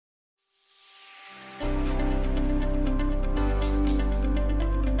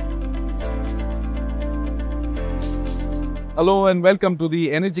Hello and welcome to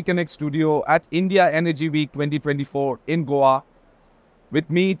the Energy Connect studio at India Energy Week 2024 in Goa with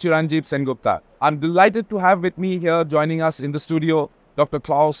me, Chiranjib Sengupta. I'm delighted to have with me here joining us in the studio Dr.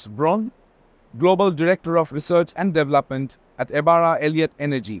 Klaus Brun, Global Director of Research and Development at Ebara Elliott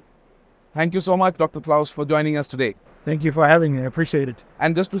Energy. Thank you so much, Dr. Klaus, for joining us today. Thank you for having me. I appreciate it.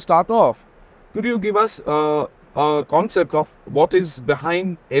 And just to start off, could you give us a concept of what is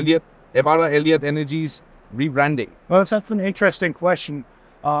behind Ebara Elliott Energy's rebranding? Well, that's an interesting question.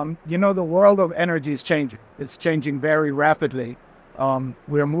 The world of energy is changing. It's changing very rapidly.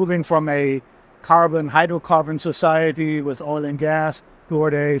 We're moving from a hydrocarbon society with oil and gas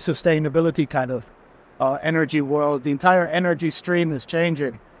toward a sustainability kind of energy world. The entire energy stream is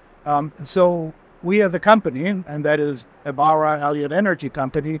changing. So we as a company, and that is Ebara Elliott Energy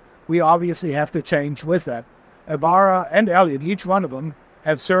Company, we obviously have to change with that. Ebara and Elliott, each one of them,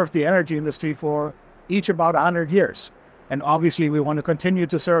 have served the energy industry for each about 100 years. And obviously we want to continue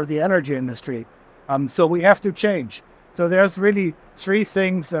to serve the energy industry. So we have to change. So there's really three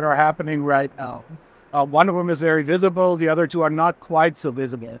things that are happening right now. One of them is very visible. The other two are not quite so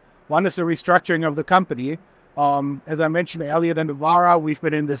visible. One is the restructuring of the company. As I mentioned, Elliott and Ebara, we've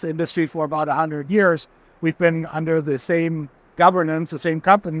been in this industry for about 100 years. We've been under the same governance, the same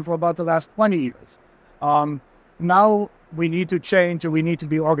company for about the last 20 years. Now we need to change, and we need to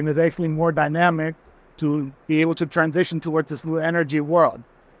be organizationally more dynamic to be able to transition towards this new energy world.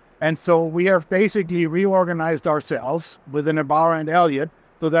 And so we have basically reorganized ourselves within Ebara and Elliott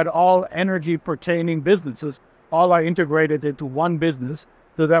so that all energy pertaining businesses all are integrated into one business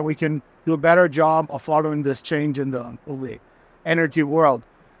so that we can do a better job of following this change in the energy world.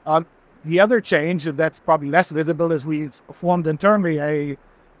 The other change that's probably less visible is we've formed internally a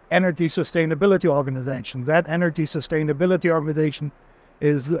energy sustainability organization. That energy sustainability organization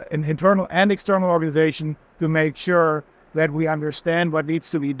is an internal and external organization to make sure that we understand what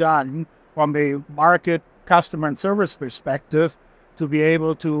needs to be done from a market, customer, and service perspective to be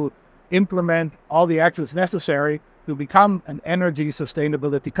able to implement all the actions necessary to become an energy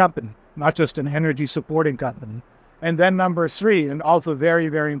sustainability company, not just an energy supporting company. And then number three, and also very,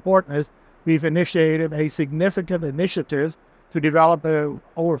 very important, is we've initiated a significant initiative to develop a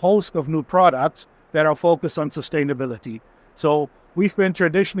whole host of new products that are focused on sustainability. So we've been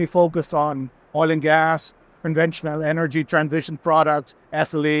traditionally focused on oil and gas, conventional energy transition products,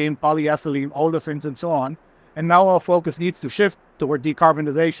 ethylene, polyethylene, olefins, and so on. And now our focus needs to shift toward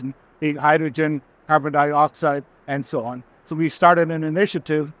decarbonization, being hydrogen, carbon dioxide, and so on. So we started an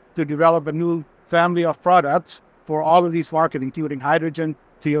initiative to develop a new family of products for all of these markets, including hydrogen,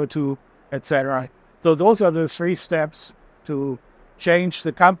 CO2, etc. So those are the three steps to change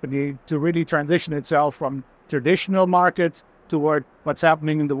the company to really transition itself from traditional markets toward what's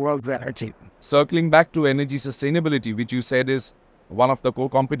happening in the world of energy. Circling back to energy sustainability, which you said is one of the core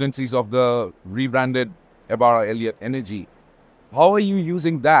competencies of the rebranded Ebara Elliott Energy, how are you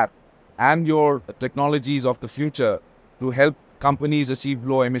using that and your technologies of the future to help companies achieve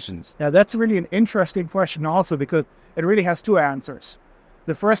low emissions? Yeah, that's really an interesting question also because it really has two answers.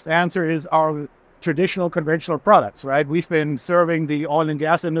 The first answer is our traditional conventional products, right? We've been serving the oil and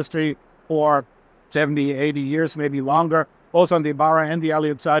gas industry for 70, 80 years, maybe longer, both on the Ebara and the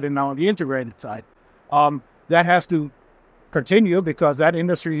Elliott side and now on the integrated side. That has to continue because that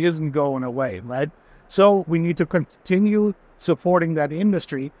industry isn't going away, right? So we need to continue supporting that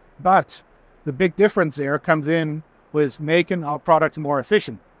industry, but the big difference there comes in with making our products more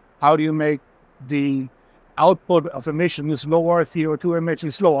efficient. How do you make the output of emissions lower, CO2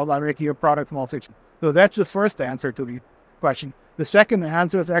 emissions lower by making your product more efficient? So that's the first answer to the question. The second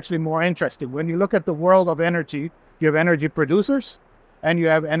answer is actually more interesting. When you look at the world of energy, you have energy producers and you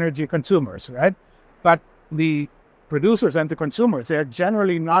have energy consumers, right? But the producers and the consumers, they're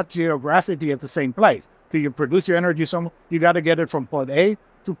generally not geographically at the same place. So you produce your energy somewhere, you got to get it from point A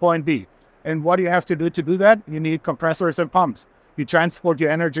to point B. And what do you have to do that? You need compressors and pumps. You transport your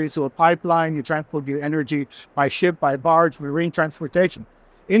energy through a pipeline, you transport your energy by ship, by barge, marine transportation.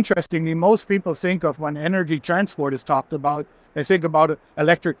 Interestingly, most people think of when energy transport is talked about, they think about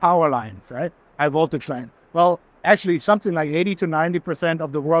electric power lines, right? High voltage lines. Well, actually, something like 80 to 90%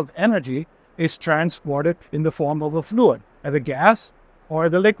 of the world's energy is transported in the form of a fluid, either gas or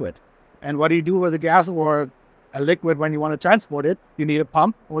the liquid. And what do you do with a gas or a liquid when you want to transport it? You need a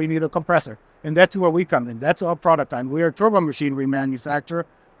pump or you need a compressor. And that's where we come in. That's our product line. We're a turbo machinery manufacturer.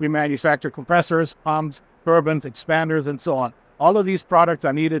 We manufacture compressors, pumps, turbines, expanders, and so on. All of these products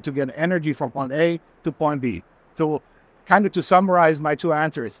are needed to get energy from point A to point B. So kind of to summarize my two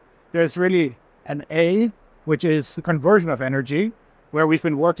answers, there's really an A, which is the conversion of energy, where we've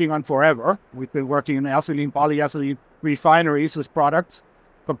been working on forever. We've been working in ethylene, polyethylene, refineries with products,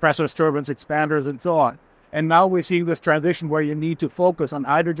 compressors, turbines, expanders, and so on. And now we're seeing this transition where you need to focus on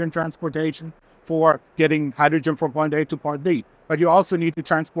hydrogen transportation for getting hydrogen from point A to point B. But you also need to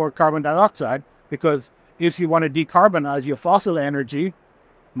transport carbon dioxide, because if you want to decarbonize your fossil energy,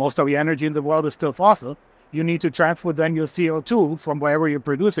 most of the energy in the world is still fossil, you need to transport then your CO2 from wherever you're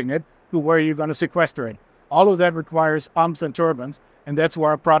producing it to where you're going to sequester it. All of that requires pumps and turbines, and that's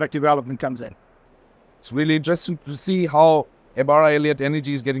where our product development comes in. It's really interesting to see how Ebara Elliott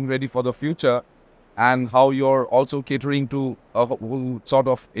Energy is getting ready for the future, and how you're also catering to a whole sort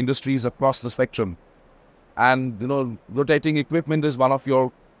of industries across the spectrum. And rotating equipment is one of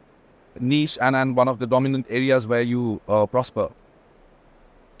your niche and one of the dominant areas where you prosper.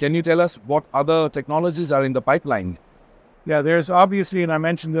 Can you tell us what other technologies are in the pipeline? Yeah, there's obviously, and I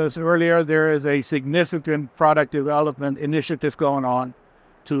mentioned this earlier, there is a significant product development initiative going on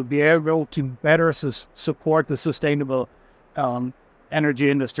to be able to better support the sustainable energy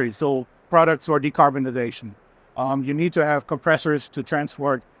industry. So products for decarbonization. You need to have compressors to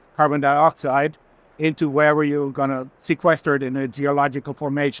transport carbon dioxide into wherever you're going to sequester it in a geological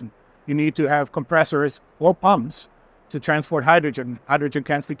formation. You need to have compressors or pumps to transport hydrogen. Hydrogen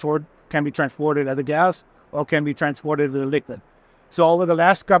can be transported as a gas or can be transported as a liquid. So over the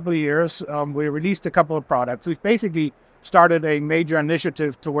last couple of years, we released a couple of products. We've basically started a major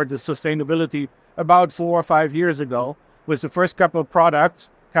initiative toward the sustainability about 4 or 5 years ago, with the first couple of products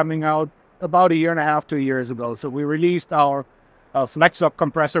coming out about 1.5 to 2 years ago. So we released our FlexUp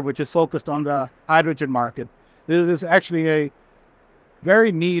compressor, which is focused on the hydrogen market. This is actually a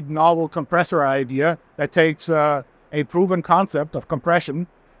very neat, novel compressor idea that takes a proven concept of compression,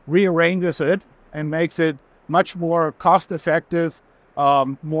 rearranges it, and makes it much more cost-effective,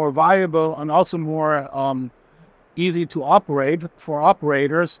 more viable, and also more easy to operate for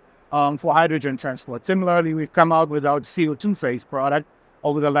operators for hydrogen transport. Similarly, we've come out with our CO2-phase product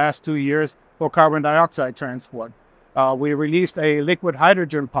over the last 2 years for carbon dioxide transport. We released a liquid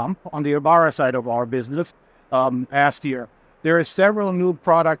hydrogen pump on the Ebara side of our business last year. There are several new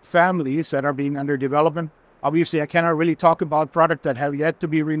product families that are being under development. Obviously, I cannot really talk about products that have yet to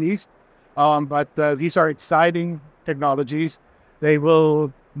be released, but these are exciting technologies. They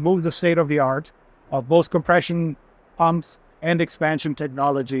will move the state of the art of both compression pumps and expansion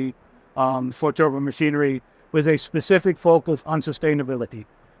technology for turbo machinery, with a specific focus on sustainability.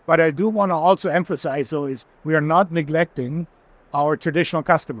 But I do want to also emphasize, though, is we are not neglecting our traditional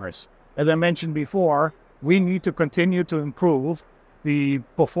customers. As I mentioned before, we need to continue to improve the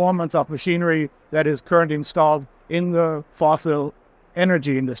performance of machinery that is currently installed in the fossil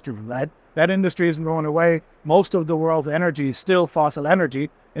energy industry. That industry isn't going away. Most of the world's energy is still fossil energy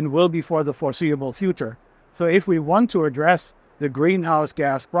and will be for the foreseeable future. So if we want to address the greenhouse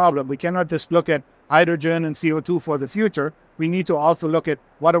gas problem, we cannot just look at hydrogen and CO2 for the future. We need to also look at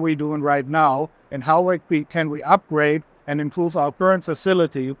what are we doing right now and how can we upgrade and improve our current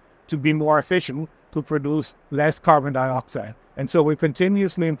facility to be more efficient, to produce less carbon dioxide. And so we're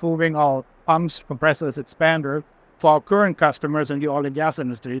continuously improving our pumps, compressors, expanders for our current customers in the oil and gas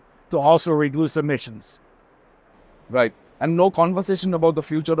industry to also reduce emissions. Right. And no conversation about the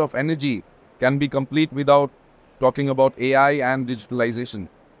future of energy can be complete without talking about AI and digitalization.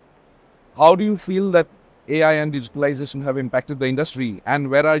 How do you feel that AI and digitalization have impacted the industry, and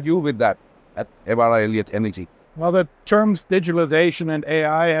where are you with that at Ebara Elliott Energy? Well, the terms digitalization and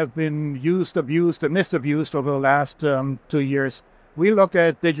AI have been used, abused, and misabused over the last 2 years. We look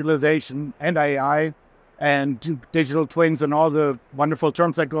at digitalization and AI and digital twins and all the wonderful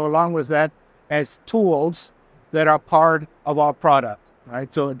terms that go along with that as tools that are part of our product,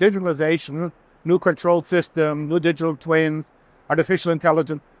 right? So digitalization, new control system, new digital twins, artificial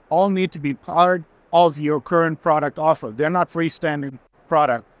intelligence, all need to be part of your current product offer. They're not freestanding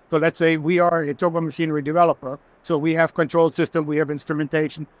product. So let's say we are a turbo machinery developer. So we have control system, we have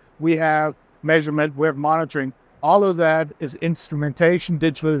instrumentation, we have measurement, we have monitoring. All of that is instrumentation,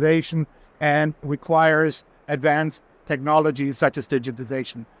 digitalization, and requires advanced technologies such as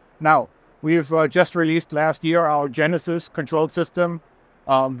digitization. Now, we've just released last year our Genesis control system.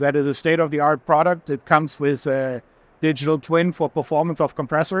 That is a state-of-the-art product. It comes with a digital twin for performance of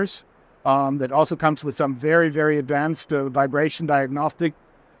compressors. That also comes with some very, very advanced vibration diagnostic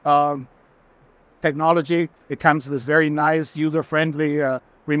technology. It comes with very nice, user-friendly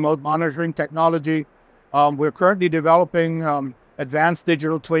remote monitoring technology. We're currently developing advanced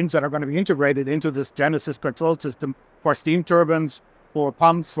digital twins that are going to be integrated into this Genesis control system for steam turbines, for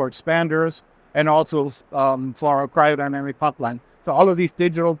pumps, for expanders, and also for our cryodynamic pump line. So all of these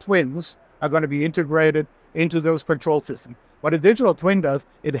digital twins are going to be integrated into those control systems. What a digital twin does,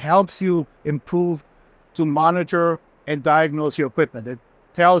 it helps you improve to monitor and diagnose your equipment. It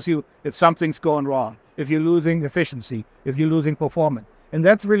tells you if something's going wrong, if you're losing efficiency, if you're losing performance. And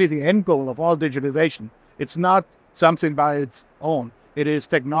that's really the end goal of all digitalization. It's not something by its own. It is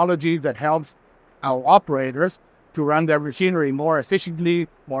technology that helps our operators to run their machinery more efficiently,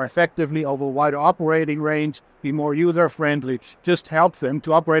 more effectively, over a wider operating range, be more user-friendly, just helps them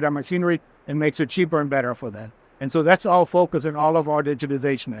to operate our machinery and makes it cheaper and better for them. And so that's our focus in all of our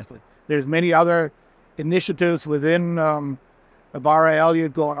digitalization efforts. There's many other initiatives within Ebara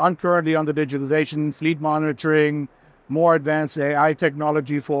Elliott going on currently on the digitalization, fleet monitoring, more advanced AI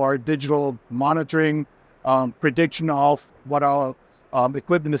technology for digital monitoring, prediction of what our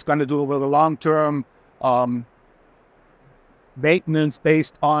equipment is going to do over the long term, maintenance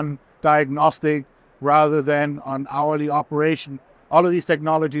based on diagnostic rather than on hourly operation. All of these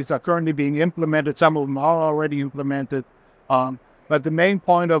technologies are currently being implemented. Some of them are already implemented. But the main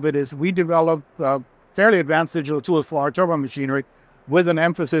point of it is we develop fairly advanced digital tools for our turbo machinery with an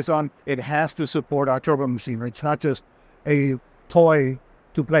emphasis on it has to support our turbo machinery. It's not just a toy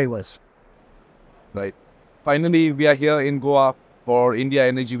to play with. Right. Finally, we are here in Goa for India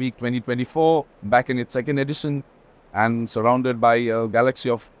Energy Week 2024, back in its second edition, and surrounded by a galaxy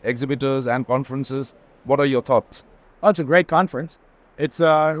of exhibitors and conferences. What are your thoughts? Oh, it's a great conference. It's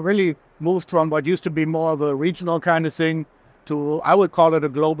really moved from what used to be more of a regional kind of thing to, I would call it a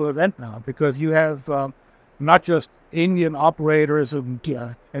global event now, because you have not just Indian operators and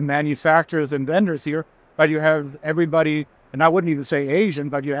manufacturers and vendors here, but you have everybody, and I wouldn't even say Asian,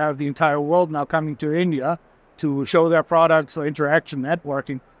 but you have the entire world now coming to India to show their products, so interaction,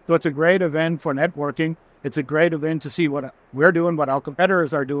 networking. So it's a great event for networking. It's a great event to see what we're doing, what our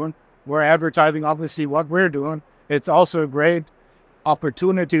competitors are doing. We're advertising, obviously, what we're doing. It's also a great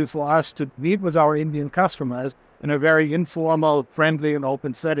opportunity for us to meet with our Indian customers in a very informal, friendly, and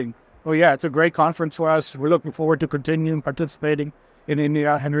open setting. Oh yeah, it's a great conference for us. We're looking forward to continuing participating in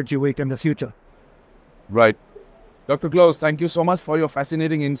India Energy Week in the future. Right. Dr. Klaus, thank you so much for your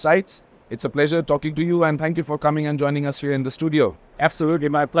fascinating insights. It's a pleasure talking to you, and thank you for coming and joining us here in the studio. Absolutely,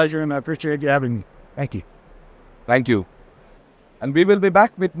 my pleasure, and I appreciate you having me. Thank you. Thank you. And we will be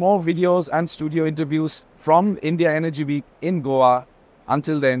back with more videos and studio interviews from India Energy Week in Goa.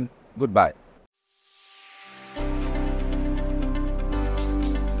 Until then, goodbye.